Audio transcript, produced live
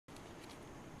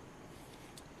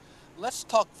let's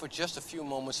talk for just a few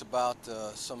moments about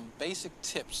some basic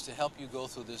tips to help you go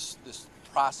through this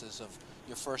process of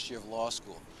your first year of law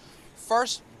school.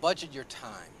 First, budget your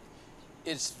time.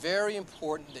 It's very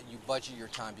important that you budget your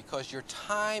time because your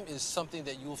time is something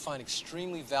that you will find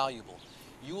extremely valuable.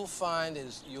 You will find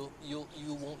is you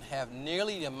won't have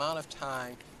nearly the amount of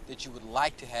time that you would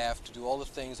like to have to do all the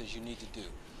things that you need to do.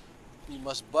 You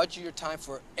must budget your time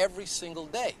for every single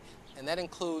day, and that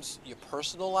includes your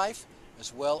personal life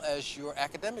as well as your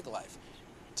academic life.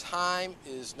 Time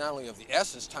is not only of the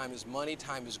essence, time is money,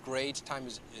 time is grades, time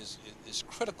is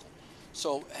critical.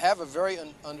 So have a very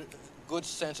good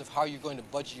sense of how you're going to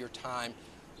budget your time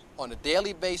on a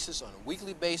daily basis, on a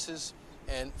weekly basis,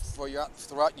 and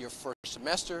throughout your first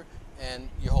semester and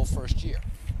your whole first year.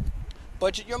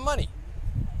 Budget your money.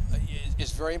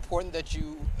 It's very important that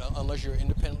you, unless you're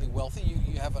independently wealthy,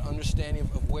 you have an understanding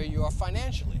of where you are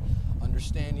financially,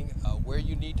 understanding where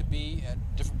you need to be at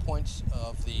different points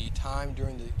of the time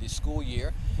during the school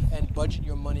year, and budget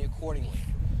your money accordingly.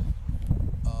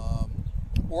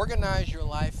 Organize your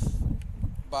life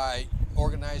by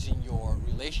organizing your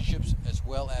relationships as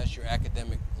well as your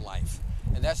academic life.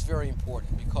 And that's very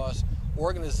important because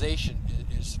organization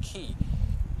is key.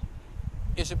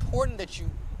 It's important that you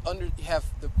have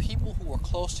the people who are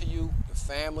close to you, your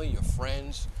family, your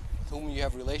friends, with whom you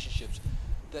have relationships,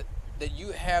 that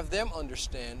you have them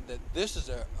understand that this is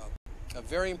a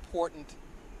very important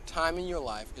time in your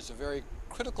life. It's a very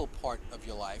critical part of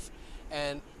your life,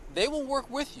 and they will work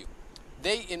with you.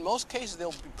 In most cases,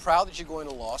 they'll be proud that you're going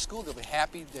to law school. They'll be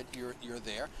happy that you're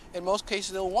there. In most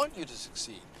cases, they'll want you to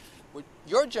succeed. What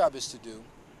your job is to do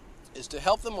is to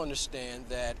help them understand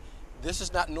that this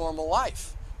is not normal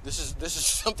life. This is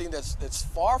something that's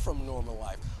far from normal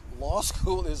life. Law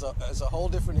school is a whole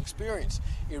different experience.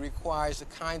 It requires the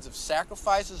kinds of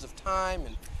sacrifices of time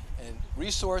and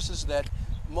resources that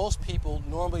most people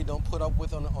normally don't put up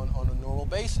with on a normal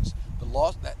basis.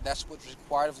 That's what's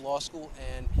required of law school,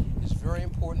 and it's very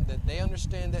important that they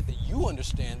understand that you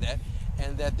understand that,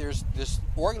 and that there's this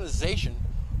organization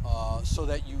so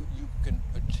that you can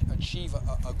achieve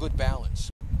a good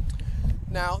balance.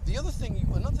 Now, another thing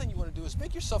you want to do is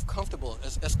make yourself comfortable,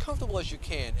 as comfortable as you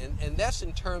can, and that's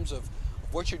in terms of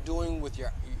what you're doing with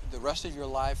the rest of your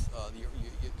life, the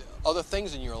other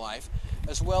things in your life,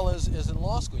 as well as in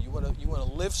law school. You want to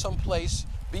live someplace,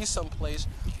 be someplace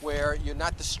where you're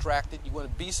not distracted. You want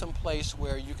to be someplace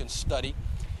where you can study,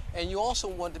 and you also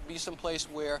want to be someplace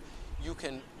where you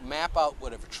can map out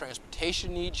whatever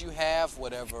transportation needs you have,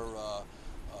 whatever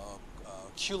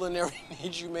culinary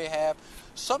needs you may have,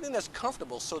 something that's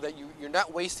comfortable so that you're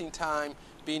not wasting time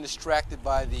being distracted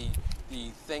by the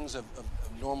things of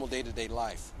normal day-to-day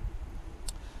life.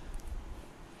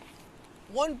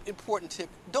 One important tip,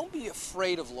 don't be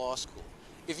afraid of law school.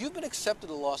 If you've been accepted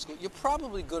to law school, you're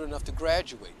probably good enough to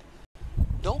graduate.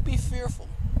 Don't be fearful.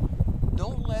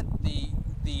 Don't let the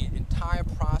entire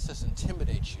process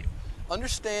intimidate you.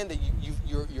 Understand that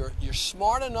you're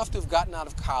smart enough to have gotten out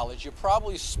of college. You're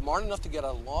probably smart enough to get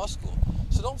out of law school.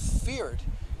 So don't fear it.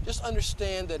 Just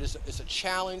understand that it's a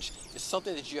challenge. It's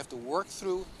something that you have to work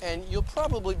through, and you'll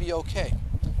probably be okay.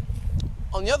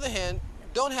 On the other hand,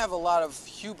 don't have a lot of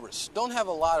hubris. Don't have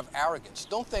a lot of arrogance.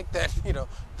 Don't think that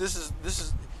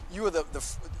you are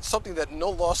something that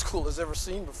no law school has ever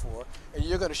seen before, and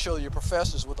you're going to show your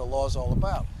professors what the law is all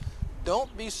about.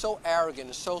 Don't be so arrogant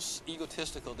and so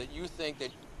egotistical that you think that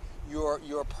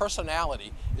your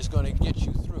personality is going to get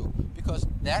you through, because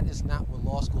that is not what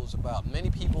law school is about. Many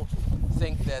people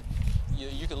think that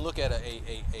you can look at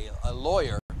a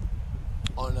lawyer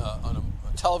on a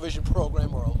television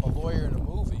program or a lawyer in a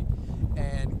movie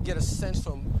and get a sense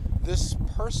from this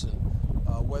person,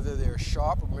 whether they're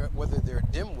sharp or whether they're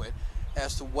dimwit,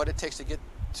 as to what it takes to get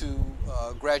to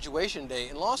graduation day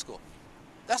in law school.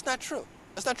 That's not true.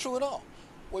 That's not true at all.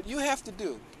 What you have to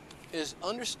do is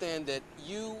understand that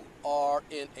you are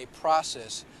in a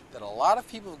process that a lot of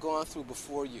people have gone through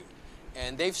before you.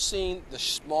 And they've seen the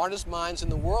smartest minds in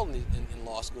the world in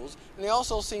law schools, and they've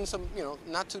also seen some,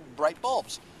 not too bright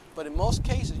bulbs. But in most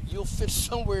cases, you'll fit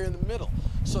somewhere in the middle.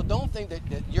 So don't think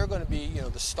that you're going to be,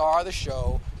 the star of the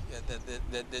show,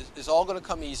 that it's all going to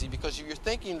come easy, because you're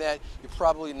thinking that you're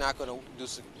probably not going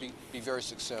to be very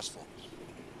successful.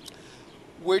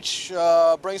 Which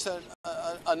brings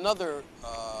another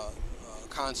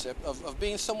concept of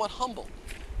being somewhat humble,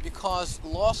 because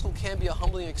law school can be a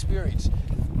humbling experience.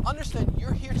 Understand,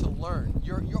 you're here to learn.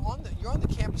 You're on the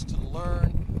campus to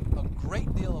learn a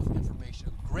great deal of information,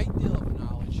 a great deal of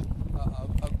knowledge,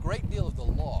 a great deal of the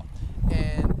law,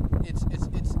 and it's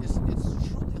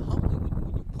truly humbling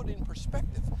when you put it in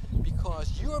perspective,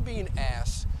 because you're being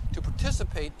asked to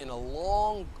participate in a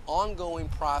long, ongoing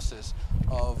process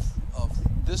of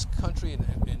this country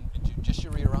and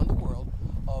judiciary around the world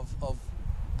of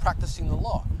practicing the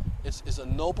law. It's a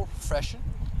noble profession.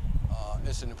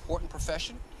 It's an important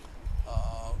profession.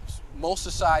 Most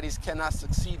societies cannot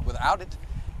succeed without it,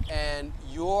 and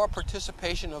your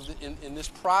participation in this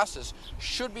process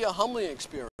should be a humbling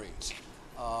experience.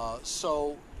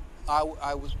 So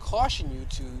I would caution you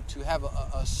to have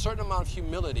a certain amount of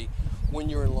humility when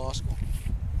you're in law school.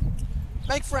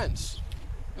 Make friends.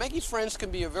 Making friends can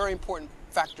be a very important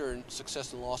factor in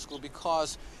success in law school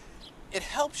because it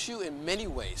helps you in many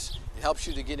ways. It helps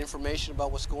you to get information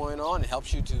about what's going on. It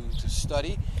helps you to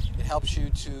study. It helps you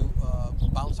to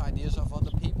bounce ideas off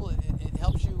other people. It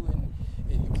helps you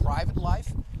in your private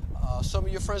life. Some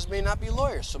of your friends may not be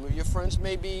lawyers. Some of your friends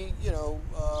may be,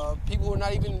 people who are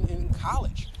not even in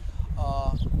college.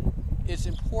 It's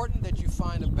important that you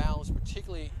find a balance,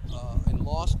 particularly in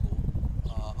law school,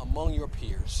 among your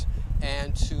peers,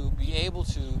 and to be able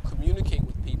to communicate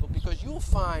with people, because you'll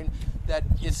find that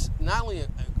it's not only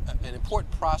an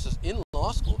important process in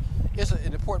law school, it's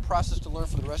an important process to learn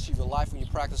for the rest of your life when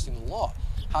you're practicing the law.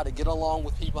 How to get along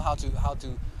with people, how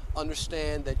to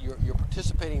understand that you're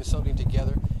participating in something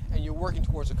together and you're working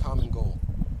towards a common goal.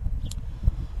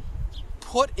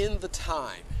 Put in the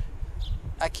time.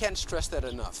 I can't stress that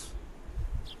enough.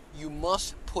 You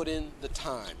must put in the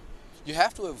time. You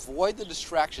have to avoid the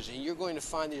distractions, and you're going to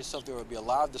find that yourself there will be a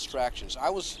lot of distractions. I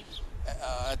was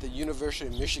at the University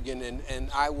of Michigan, and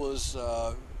I was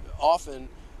often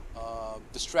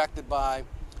distracted by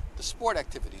the sport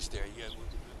activities there.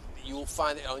 You will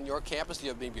find that on your campus you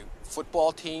have maybe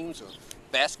football teams or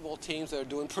basketball teams that are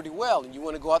doing pretty well, and you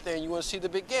want to go out there and you want to see the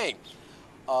big game.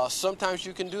 Sometimes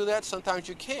you can do that, sometimes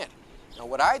you can't. Now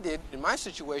what I did in my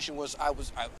situation was I'm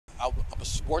a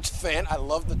sports fan. I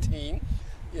love the team.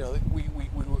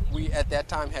 We at that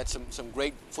time had some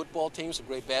great football teams, some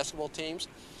great basketball teams.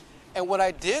 And what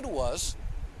I did was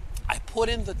I put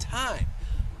in the time.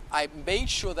 I made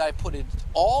sure that I put in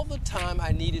all the time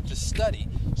I needed to study,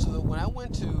 so that when I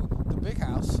went to the big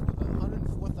house with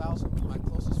 104,000 of my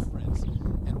closest friends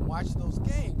and watched those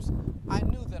games, I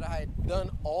knew that I had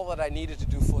done all that I needed to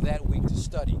do for that week to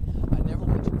study. I never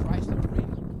went to Chrysler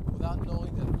Arena without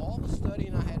knowing that all the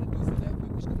studying I had to do for that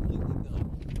week was completely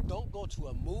done. Don't go to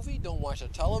a movie, don't watch a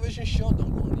television show,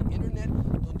 don't go on the internet,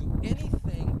 don't do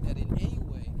anything that in any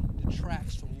way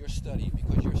detracts from your study,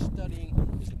 because your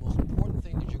studying is the most important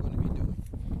thing that